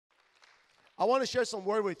I want to share some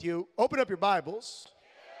word with you. Open up your Bibles.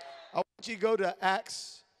 I want you to go to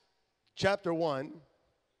Acts chapter 1.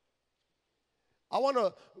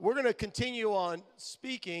 We're going to continue on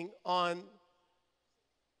speaking on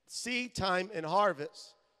seed time and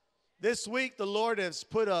harvest. This week, the Lord has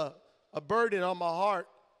put a burden on my heart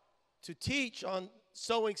to teach on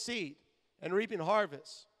sowing seed and reaping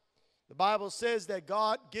harvest. The Bible says that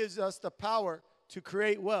God gives us the power to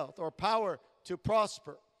create wealth or power to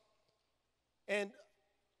prosper. And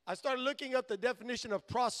I started looking up the definition of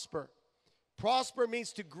prosper. Prosper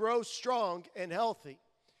means to grow strong and healthy.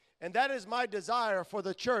 And that is my desire for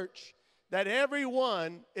the church, that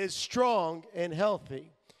everyone is strong and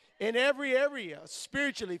healthy. In every area,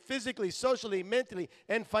 spiritually, physically, socially, mentally,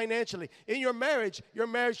 and financially. In your marriage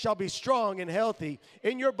shall be strong and healthy.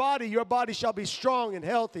 In your body shall be strong and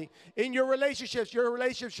healthy. In your relationships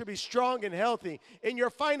should be strong and healthy. In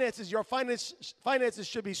your finances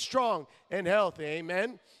should be strong and healthy.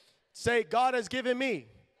 Amen. Say, God has given me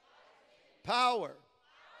power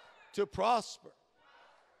to prosper.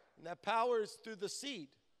 And that power is through the seed.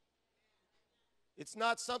 It's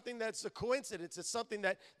not something that's a coincidence. It's something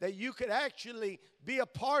that you could actually be a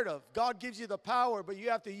part of. God gives you the power, but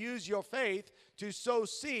you have to use your faith to sow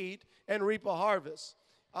seed and reap a harvest.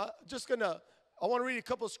 I want to read a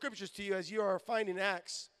couple of scriptures to you as you are finding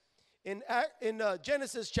Acts. In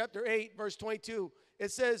Genesis chapter 8, verse 22,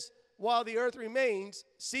 it says, while the earth remains,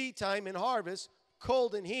 seed time and harvest,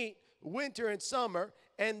 cold and heat, winter and summer,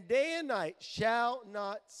 and day and night shall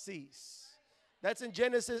not cease. That's in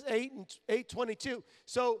Genesis 8:22.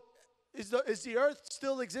 So is the earth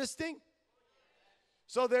still existing?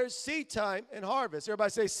 So there's seed time and harvest. Everybody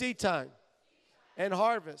say seed time and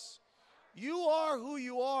harvest. You are who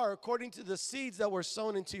you are according to the seeds that were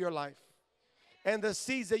sown into your life and the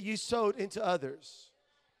seeds that you sowed into others.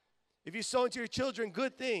 If you sow into your children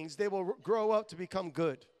good things, they will grow up to become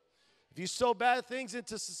good. If you sow bad things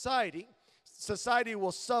into society, society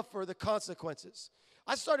will suffer the consequences.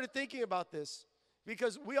 I started thinking about this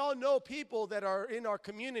because we all know people that are in our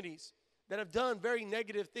communities that have done very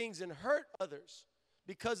negative things and hurt others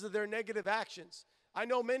because of their negative actions. I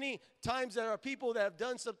know many times there are people that have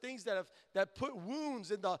done some things that put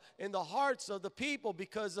wounds in the hearts of the people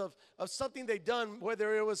because of something they've done,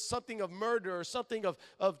 whether it was something of murder or something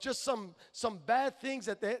of just some bad things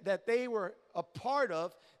that they were a part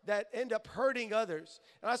of that end up hurting others.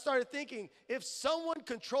 And I started thinking, if someone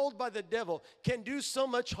controlled by the devil can do so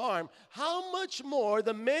much harm, how much more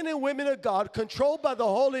the men and women of God controlled by the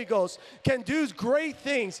Holy Ghost can do great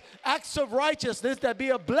things, acts of righteousness that be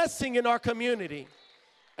a blessing in our community.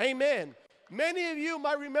 Amen. Many of you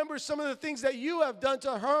might remember some of the things that you have done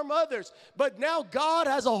to harm others, but now God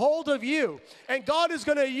has a hold of you, and God is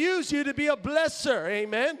going to use you to be a blesser.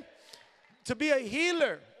 Amen. To be a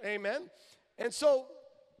healer. Amen. And so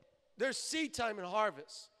there's seed time and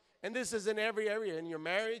harvest. And this is in every area, in your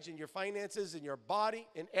marriage, in your finances, in your body,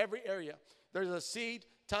 in every area. There's a seed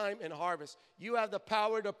time and harvest. You have the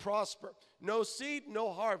power to prosper. No seed,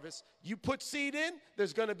 no harvest. You put seed in,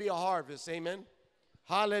 there's going to be a harvest. Amen.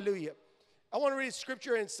 Hallelujah. I want to read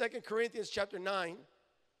scripture in 2 Corinthians chapter 9,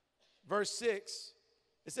 verse 6.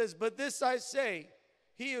 It says, but this I say,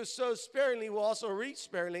 he who sows sparingly will also reap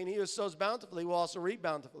sparingly, and he who sows bountifully will also reap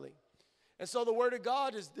bountifully. And so the word of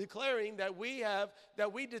God is declaring that we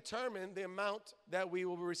determine the amount that we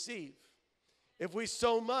will receive. If we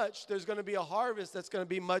sow much, there's going to be a harvest that's going to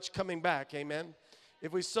be much coming back. Amen.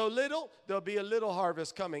 If we sow little, there'll be a little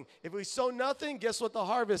harvest coming. If we sow nothing, guess what the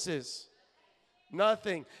harvest is?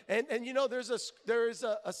 Nothing. And you know, there is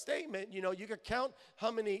a statement, you know, you can count how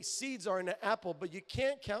many seeds are in an apple, but you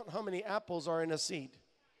can't count how many apples are in a seed.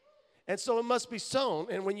 And so it must be sown.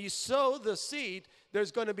 And when you sow the seed,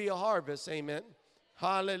 there's going to be a harvest. Amen.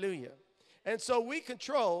 Hallelujah. And so we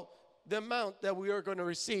control the amount that we are going to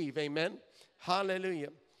receive. Amen. Hallelujah.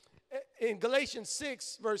 In Galatians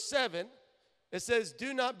 6, verse 7, it says,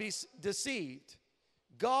 do not be deceived.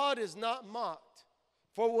 God is not mocked.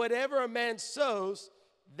 For whatever a man sows,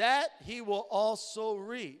 that he will also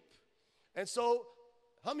reap. And so,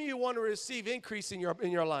 how many of you want to receive increase in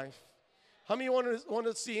your life? How many of you want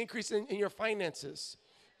to see increase in your finances?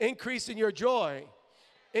 Increase in your joy?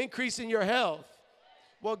 Increase in your health?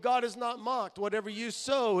 Well, God is not mocked. Whatever you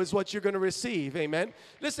sow is what you're going to receive. Amen.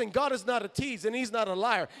 Listen, God is not a tease and he's not a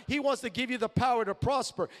liar. He wants to give you the power to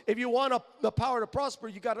prosper. If you want the power to prosper,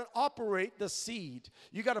 you got to operate the seed.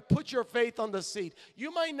 You got to put your faith on the seed.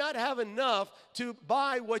 You might not have enough to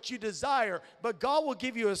buy what you desire, but God will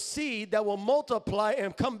give you a seed that will multiply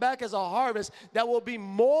and come back as a harvest that will be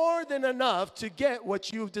more than enough to get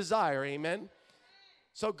what you desire. Amen.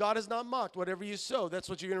 So God is not mocked. Whatever you sow, that's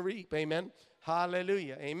what you're going to reap. Amen.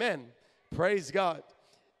 Hallelujah. Amen. Praise God.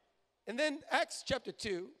 And then Acts chapter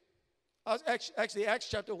 2, actually Acts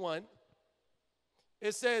chapter 1,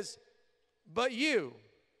 it says, but you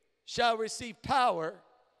shall receive power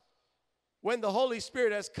when the Holy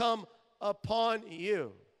Spirit has come upon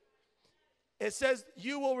you. It says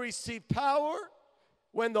you will receive power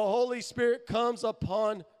when the Holy Spirit comes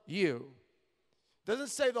upon you. It doesn't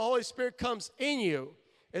say the Holy Spirit comes in you.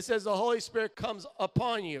 It says the Holy Spirit comes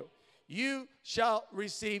upon you. You shall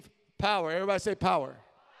receive power. Everybody say power.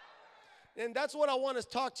 And that's what I want to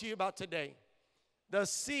talk to you about today. The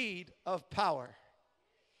seed of power.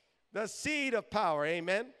 The seed of power.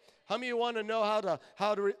 Amen. How many of you want to know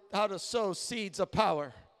how to sow seeds of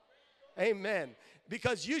power? Amen.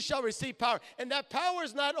 Because you shall receive power. And that power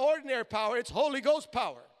is not ordinary power. It's Holy Ghost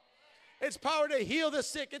power. It's power to heal the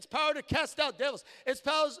sick. It's power to cast out devils. It's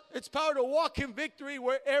power to walk in victory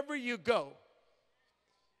wherever you go.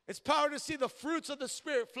 It's power to see the fruits of the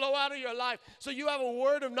Spirit flow out of your life so you have a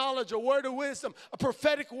word of knowledge, a word of wisdom, a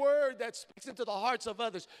prophetic word that speaks into the hearts of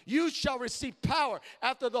others. You shall receive power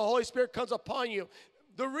after the Holy Spirit comes upon you.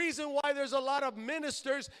 The reason why there's a lot of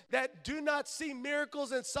ministers that do not see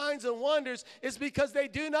miracles and signs and wonders is because they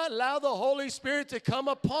do not allow the Holy Spirit to come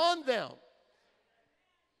upon them.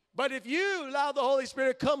 But if you allow the Holy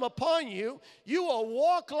Spirit to come upon you, you will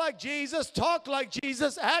walk like Jesus, talk like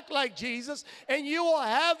Jesus, act like Jesus, and you will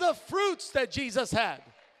have the fruits that Jesus had.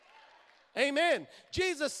 Amen.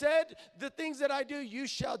 Jesus said, the things that I do, you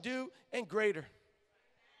shall do, and greater.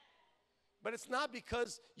 But it's not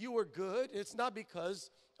because you were good. It's not because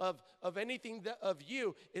of anything of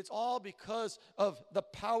you. It's all because of the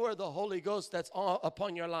power of the Holy Ghost that's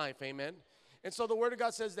upon your life. Amen. And so the Word of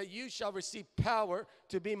God says that you shall receive power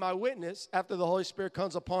to be my witness after the Holy Spirit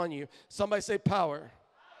comes upon you. Somebody say power.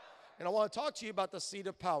 And I want to talk to you about the seed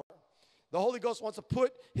of power. The Holy Ghost wants to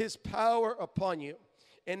put his power upon you.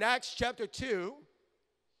 In Acts chapter 2,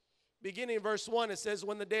 beginning in verse 1, it says,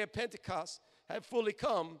 when the day of Pentecost had fully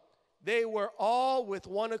come, they were all with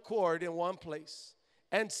one accord in one place.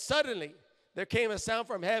 And suddenly there came a sound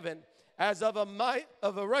from heaven as of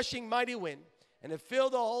a rushing mighty wind, and it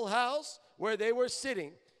filled the whole house where they were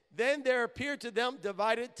sitting. Then there appeared to them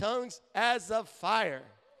divided tongues as of fire,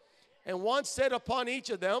 and one sat upon each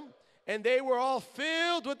of them, and they were all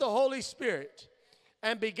filled with the Holy Spirit,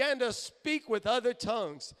 and began to speak with other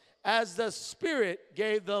tongues as the Spirit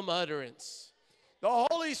gave them utterance. The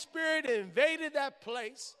Holy Spirit invaded that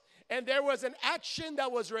place, and there was an action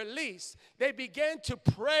that was released. They began to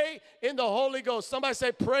pray in the Holy Ghost. Somebody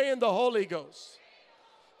say, pray in the Holy Ghost.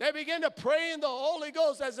 They began to pray in the Holy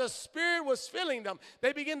Ghost as the Spirit was filling them.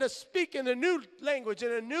 They began to speak in a new language,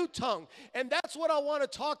 in a new tongue. And that's what I want to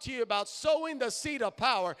talk to you about, sowing the seed of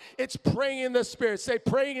power. It's praying in the Spirit. Say,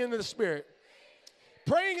 praying in the Spirit.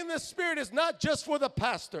 Praying in the Spirit is not just for the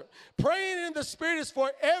pastor. Praying in the Spirit is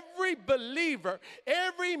for every believer,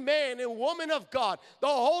 every man and woman of God. The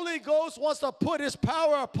Holy Ghost wants to put his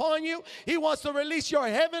power upon you. He wants to release your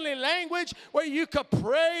heavenly language where you can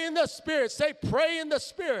pray in the Spirit. Say, pray in the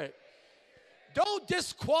Spirit. Don't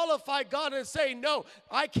disqualify God and say, no,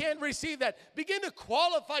 I can't receive that. Begin to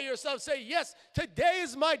qualify yourself. Say, yes, today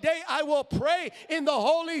is my day. I will pray in the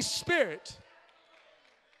Holy Spirit.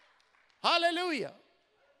 Hallelujah.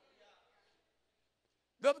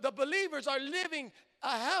 The believers are living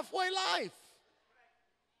a halfway life.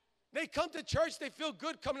 They come to church, they feel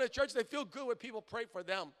good coming to church, they feel good when people pray for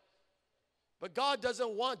them. But God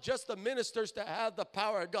doesn't want just the ministers to have the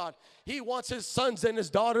power of God. He wants his sons and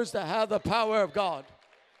his daughters to have the power of God.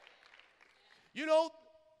 You know,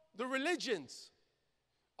 the religions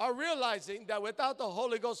are realizing that without the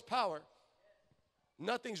Holy Ghost power,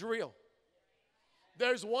 nothing's real.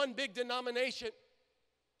 There's one big denomination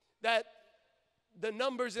that the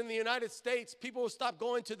numbers in the United States, people will stop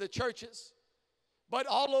going to the churches. But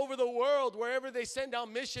all over the world, wherever they send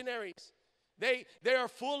out missionaries, they are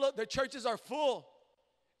full, the churches are full.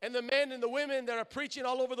 And the men and the women that are preaching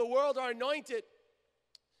all over the world are anointed.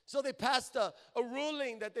 So they passed a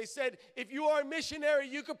ruling that they said, if you are a missionary,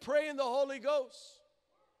 you could pray in the Holy Ghost.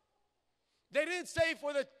 They didn't say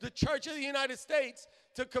for the Church of the United States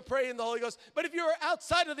to pray in the Holy Ghost. But if you're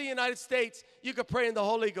outside of the United States, you could pray in the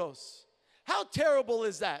Holy Ghost. How terrible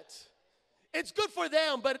is that? It's good for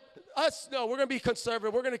them, but us, no, we're going to be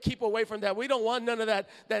conservative. We're going to keep away from that. We don't want none of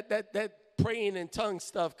that praying in tongues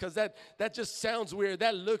stuff because that just sounds weird.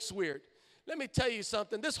 That looks weird. Let me tell you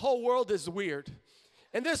something. This whole world is weird.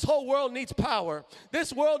 And this whole world needs power.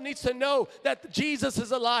 This world needs to know that Jesus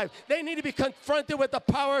is alive. They need to be confronted with the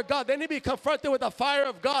power of God. They need to be confronted with the fire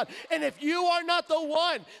of God. And if you are not the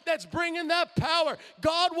one that's bringing that power,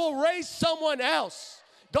 God will raise someone else.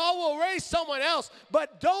 God will raise someone else.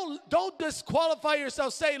 But don't disqualify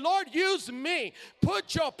yourself. Say, Lord, use me.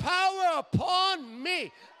 Put your power upon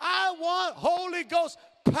me. I want Holy Ghost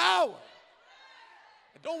power.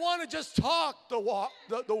 Don't want to just talk the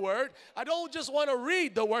word. I don't just want to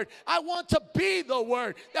read the word. I want to be the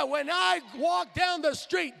word. That when I walk down the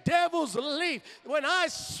street, devils leave. When I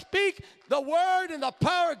speak, the word and the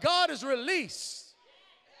power of God is released.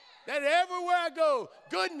 That everywhere I go,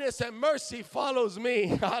 goodness and mercy follows me.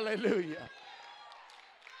 Hallelujah.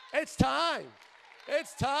 It's time.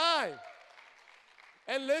 It's time.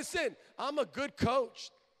 And listen, I'm a good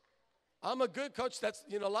coach. I'm a good coach. That's,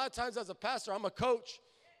 a lot of times as a pastor, I'm a coach.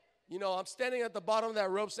 I'm standing at the bottom of that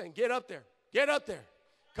rope saying, get up there. Get up there.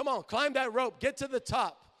 Come on, climb that rope. Get to the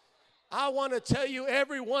top. I want to tell you,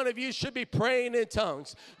 every one of you should be praying in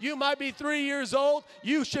tongues. You might be 3 years old.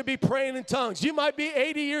 You should be praying in tongues. You might be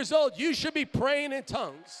 80 years old. You should be praying in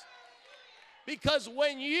tongues. Because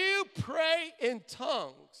when you pray in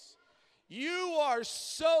tongues, you are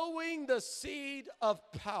sowing the seed of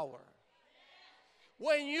power.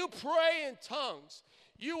 When you pray in tongues,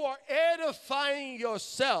 you are edifying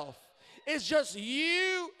yourself. It's just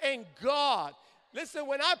you and God. Listen,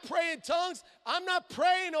 when I pray in tongues, I'm not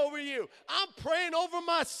praying over you. I'm praying over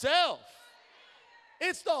myself.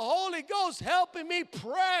 It's the Holy Ghost helping me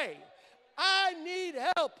pray. I need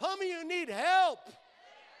help. How many of you need help?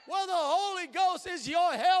 Well, the Holy Ghost is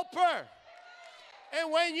your helper.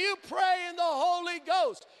 And when you pray in the Holy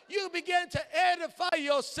Ghost, you begin to edify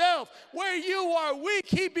yourself. Where you are weak,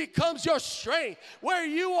 He becomes your strength. Where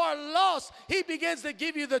you are lost, He begins to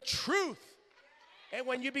give you the truth. And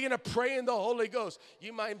when you begin to pray in the Holy Ghost,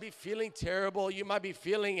 you might be feeling terrible. You might be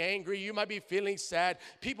feeling angry. You might be feeling sad.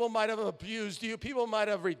 People might have abused you. People might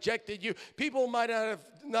have rejected you. People might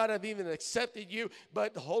not have even accepted you.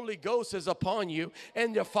 But the Holy Ghost is upon you,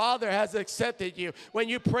 and your Father has accepted you. When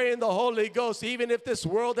you pray in the Holy Ghost, even if this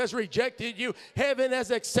world has rejected you, heaven has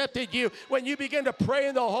accepted you. When you begin to pray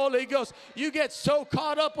in the Holy Ghost, you get so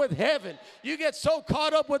caught up with heaven. You get so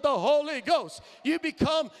caught up with the Holy Ghost. You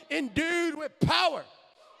become endued with power.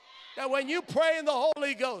 That when you pray in the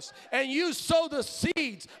Holy Ghost and you sow the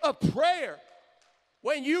seeds of prayer,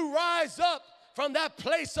 when you rise up from that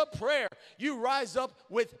place of prayer, you rise up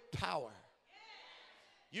with power.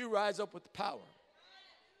 You rise up with power.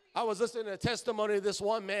 I was listening to a testimony of this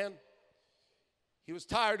one man. He was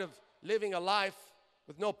tired of living a life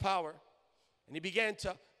with no power, and he began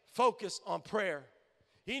to focus on prayer.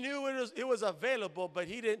 He knew it was available, but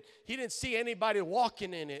he didn't see anybody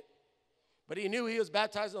walking in it. But he knew he was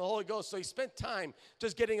baptized in the Holy Ghost, so he spent time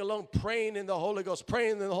just getting alone, praying in the Holy Ghost,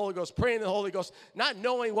 praying in the Holy Ghost, praying in the Holy Ghost, not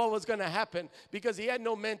knowing what was going to happen because he had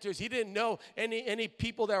no mentors. He didn't know any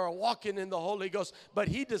people that were walking in the Holy Ghost, but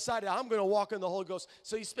he decided, I'm going to walk in the Holy Ghost.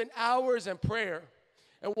 So he spent hours in prayer.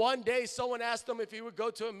 And one day, someone asked him if he would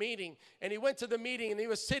go to a meeting. And he went to the meeting, and he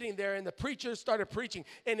was sitting there, and the preacher started preaching.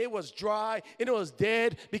 And it was dry, and it was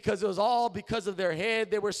dead, because it was all because of their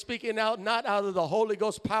head. They were speaking out, not out of the Holy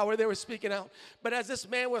Ghost power. They were speaking out. But as this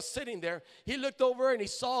man was sitting there, he looked over, and he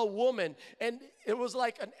saw a woman. And it was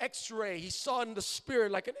like an x-ray. He saw in the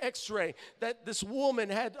spirit like an x-ray that this woman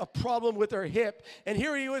had a problem with her hip. And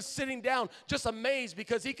here he was sitting down just amazed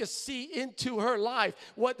because he could see into her life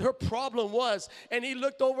what her problem was. And he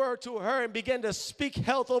looked over to her and began to speak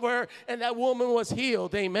health over her, and that woman was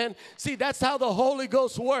healed. Amen. See, that's how the Holy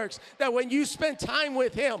Ghost works. That when you spend time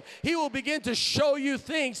with Him, He will begin to show you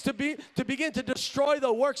things to begin to destroy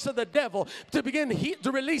the works of the devil, to begin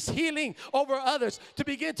to release healing over others, to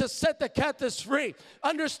begin to set the captives free.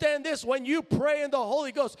 Understand this, when you pray in the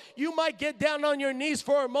Holy Ghost, you might get down on your knees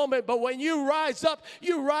for a moment, but when you rise up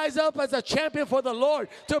as a champion for the Lord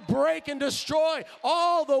to break and destroy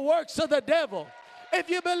all the works of the devil. If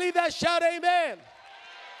you believe that, shout amen.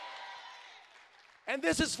 And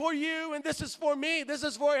this is for you, and this is for me. This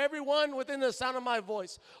is for everyone within the sound of my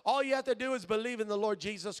voice. All you have to do is believe in the Lord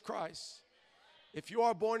Jesus Christ. If you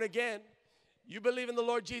are born again, you believe in the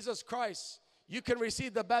Lord Jesus Christ, you can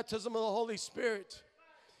receive the baptism of the Holy Spirit.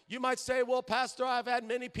 You might say, well, Pastor, I've had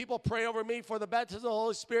many people pray over me for the baptism of the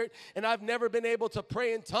Holy Spirit, and I've never been able to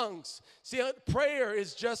pray in tongues. See, prayer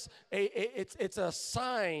is just it's a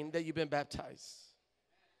sign that you've been baptized.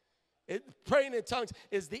 Praying in tongues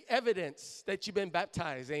is the evidence that you've been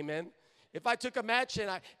baptized. Amen. If I took a match and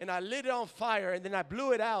I lit it on fire and then I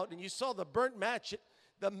blew it out and you saw the burnt match,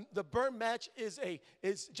 the burnt match is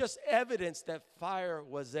just evidence that fire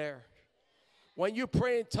was there. When you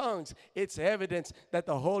pray in tongues, it's evidence that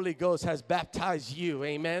the Holy Ghost has baptized you.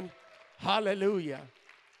 Amen. Hallelujah.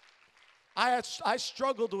 I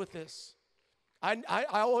struggled with this.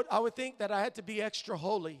 I would think that I had to be extra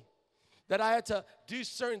holy, that I had to do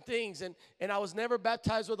certain things, and I was never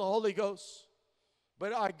baptized with the Holy Ghost.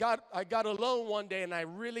 But I got alone one day, and I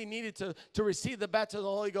really needed to receive the baptism of the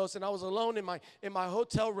Holy Ghost, and I was alone in my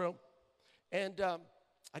hotel room, and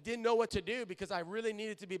I didn't know what to do because I really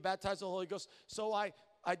needed to be baptized with the Holy Ghost. So I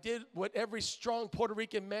did what every strong Puerto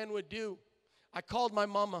Rican man would do. I called my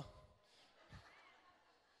mama.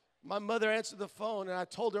 My mother answered the phone, and I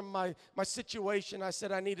told her my situation. I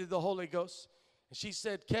said I needed the Holy Ghost. And she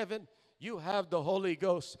said, Kevin, you have the Holy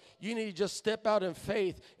Ghost. You need to just step out in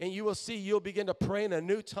faith, and you will see you'll begin to pray in a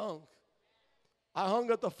new tongue. I hung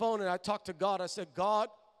up the phone, and I talked to God. I said, God,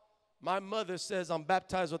 my mother says I'm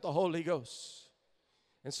baptized with the Holy Ghost.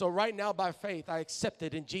 And so right now, by faith, I accept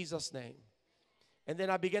it in Jesus' name. And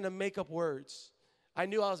then I began to make up words. I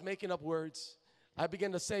knew I was making up words. I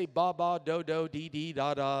began to say, ba, ba, do, do, dee, dee,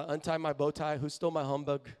 da, da, untie my bow tie, who stole my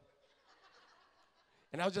humbug?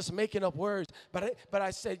 And I was just making up words. But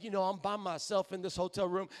I said, I'm by myself in this hotel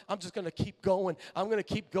room. I'm just going to keep going. I'm going to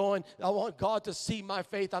keep going. I want God to see my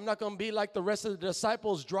faith. I'm not going to be like the rest of the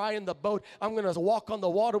disciples dry in the boat. I'm going to walk on the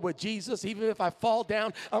water with Jesus. Even if I fall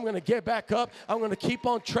down, I'm going to get back up. I'm going to keep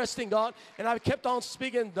on trusting God. And I kept on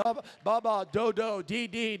speaking, ba-ba, do-do,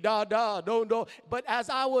 dee-dee, da-da, do-do. But as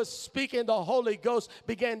I was speaking, the Holy Ghost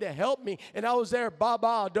began to help me. And I was there,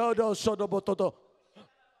 ba-ba, do-do, shodo-bo-to-do.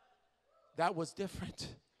 That was different.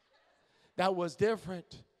 That was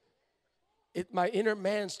different. My inner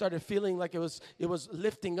man started feeling like it was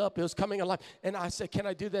lifting up. It was coming alive. And I said, can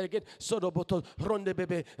I do that again? I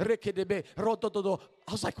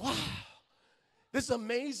was like, wow, this is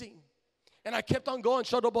amazing. And I kept on going. I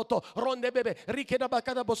said,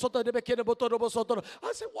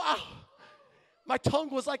 wow, my tongue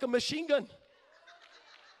was like a machine gun.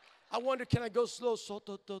 I wonder, can I go slow?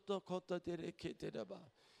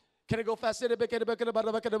 Can I go faster? I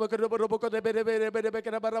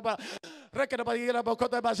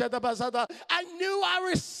knew I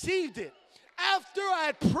received it. After I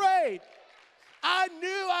had prayed, I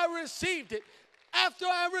knew I received it. After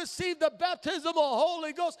I received the baptism of the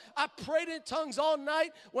Holy Ghost, I prayed in tongues all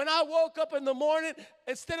night. When I woke up in the morning,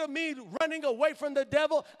 instead of me running away from the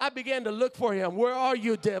devil, I began to look for him. Where are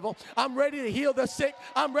you, devil? I'm ready to heal the sick.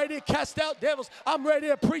 I'm ready to cast out devils. I'm ready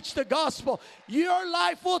to preach the gospel. Your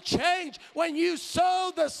life will change when you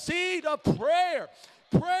sow the seed of prayer.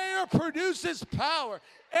 Prayer produces power.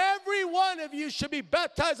 Every one of you should be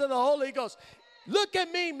baptized in the Holy Ghost. Look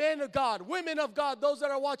at me, men of God, women of God, those that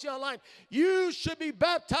are watching online. You should be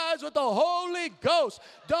baptized with the Holy Ghost.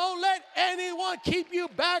 Don't let anyone keep you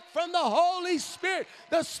back from the Holy Spirit.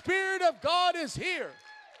 The Spirit of God is here.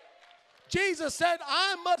 Jesus said,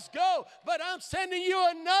 I must go, but I'm sending you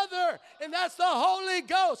another, and that's the Holy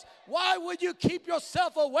Ghost. Why would you keep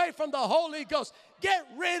yourself away from the Holy Ghost? Get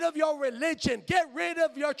rid of your religion. Get rid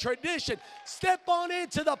of your tradition. Step on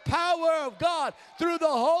into the power of God through the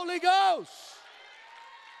Holy Ghost.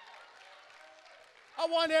 I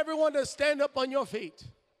want everyone to stand up on your feet.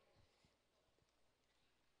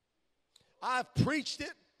 I've preached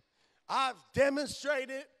it. I've demonstrated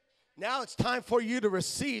it. Now it's time for you to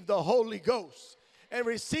receive the Holy Ghost and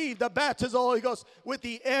receive the baptism of the Holy Ghost with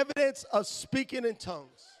the evidence of speaking in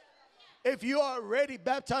tongues. If you are already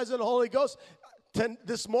baptized in the Holy Ghost,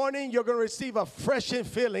 this morning you're going to receive a fresh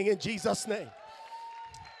filling in Jesus' name.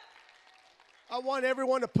 I want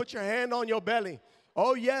everyone to put your hand on your belly.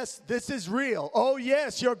 Oh, yes, this is real. Oh,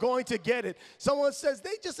 yes, you're going to get it. Someone says,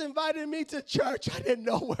 they just invited me to church. I didn't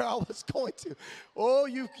know where I was going to. Oh,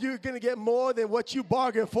 you're going to get more than what you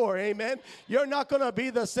bargained for. Amen. You're not going to be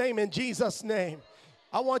the same in Jesus' name.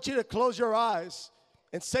 I want you to close your eyes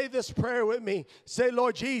and say this prayer with me. Say,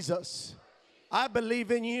 Lord Jesus, I believe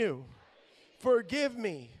in you. Forgive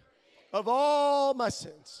me of all my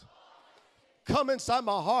sins. Come inside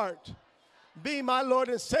my heart. Be my Lord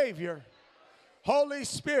and Savior. Holy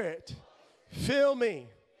Spirit, fill me.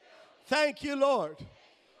 Thank you, Lord,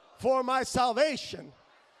 for my salvation.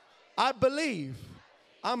 I believe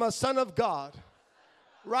I'm a son of God.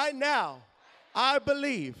 Right now, I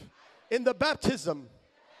believe in the baptism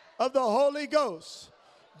of the Holy Ghost.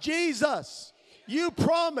 Jesus, you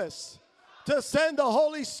promised to send the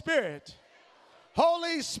Holy Spirit.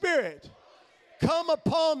 Holy Spirit, come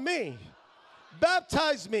upon me.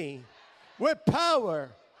 Baptize me with power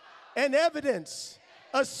and evidence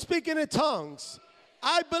of speaking in tongues.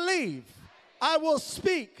 I believe I will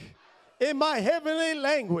speak in my heavenly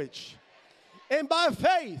language. And by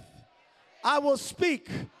faith, I will speak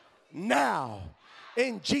now.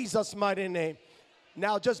 In Jesus' mighty name.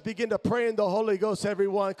 Now just begin to pray in the Holy Ghost,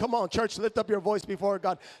 everyone. Come on, church, lift up your voice before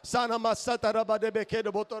God.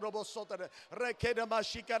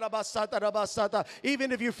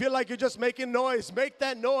 Even if you feel like you're just making noise, make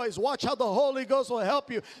that noise. Watch how the Holy Ghost will help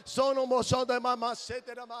you.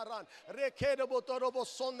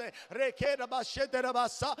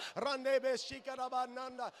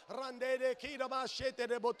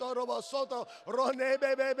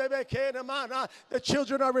 The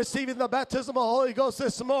children are receiving the baptism of the Holy Ghost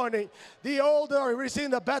this morning. The older are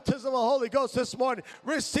receiving the baptism of the Holy Ghost this morning.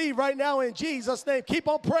 Receive right now in Jesus' name. Keep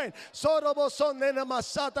on praying.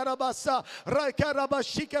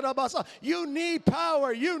 You need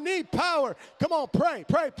power. You need power. Come on, pray,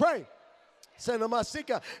 pray, pray.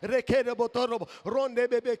 Senamasika rekeda botorobo ronde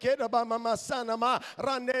bebekeda ba mamasana ma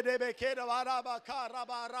rande de bekeda varaba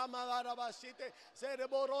karaba rama varaba site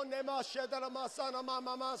sereboronde ma shedara masana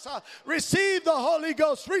mama masa. Receive the Holy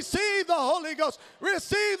Ghost. Receive the Holy Ghost.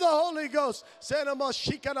 Receive the Holy Ghost.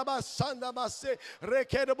 Senamashika ba sanda base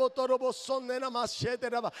rekeda botorobo sonne na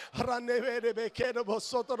mashedera ba rande bebekeda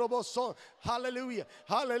bosotorobo son. Hallelujah.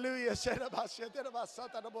 Hallelujah. Senaba shedera ba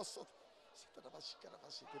satara bosot. Satara bashikara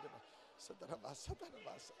bashitera.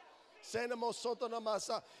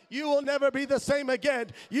 You will never be the same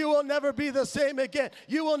again. You will never be the same again.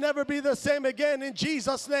 You will never be the same again in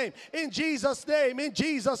Jesus' name. In Jesus' name. In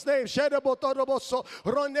Jesus' name.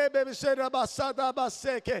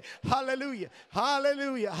 Hallelujah.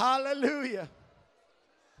 Hallelujah. Hallelujah.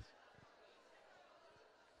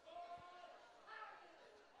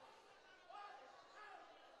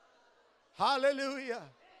 Hallelujah.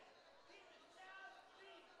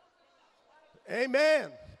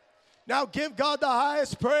 Amen. Now give God the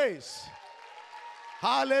highest praise.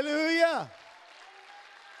 Hallelujah.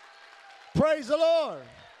 Praise the Lord.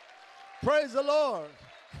 Praise the Lord.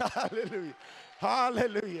 Hallelujah.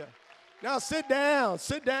 Hallelujah. Now sit down.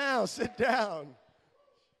 Sit down. Sit down.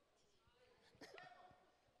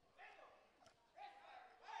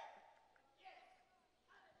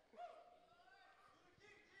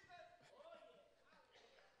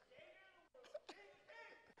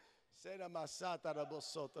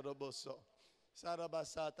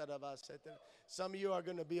 Some of you are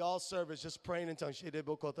going to be all service just praying in tongues.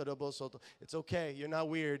 It's okay. You're not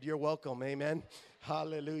weird. You're welcome. Amen.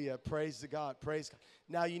 Hallelujah. Praise God. Praise God.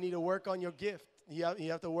 Now you need to work on your gift. You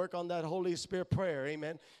have to work on that Holy Spirit prayer.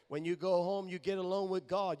 Amen. When you go home, you get alone with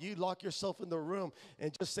God. You lock yourself in the room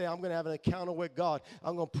and just say, I'm going to have an encounter with God.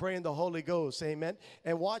 I'm going to pray in the Holy Ghost. Amen.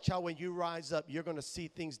 And watch how when you rise up, you're going to see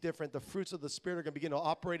things different. The fruits of the Spirit are going to begin to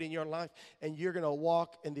operate in your life. And you're going to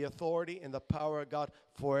walk in the authority and the power of God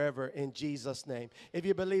forever in Jesus' name. If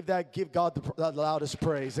you believe that, give God the loudest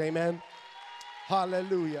praise. Amen.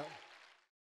 Hallelujah.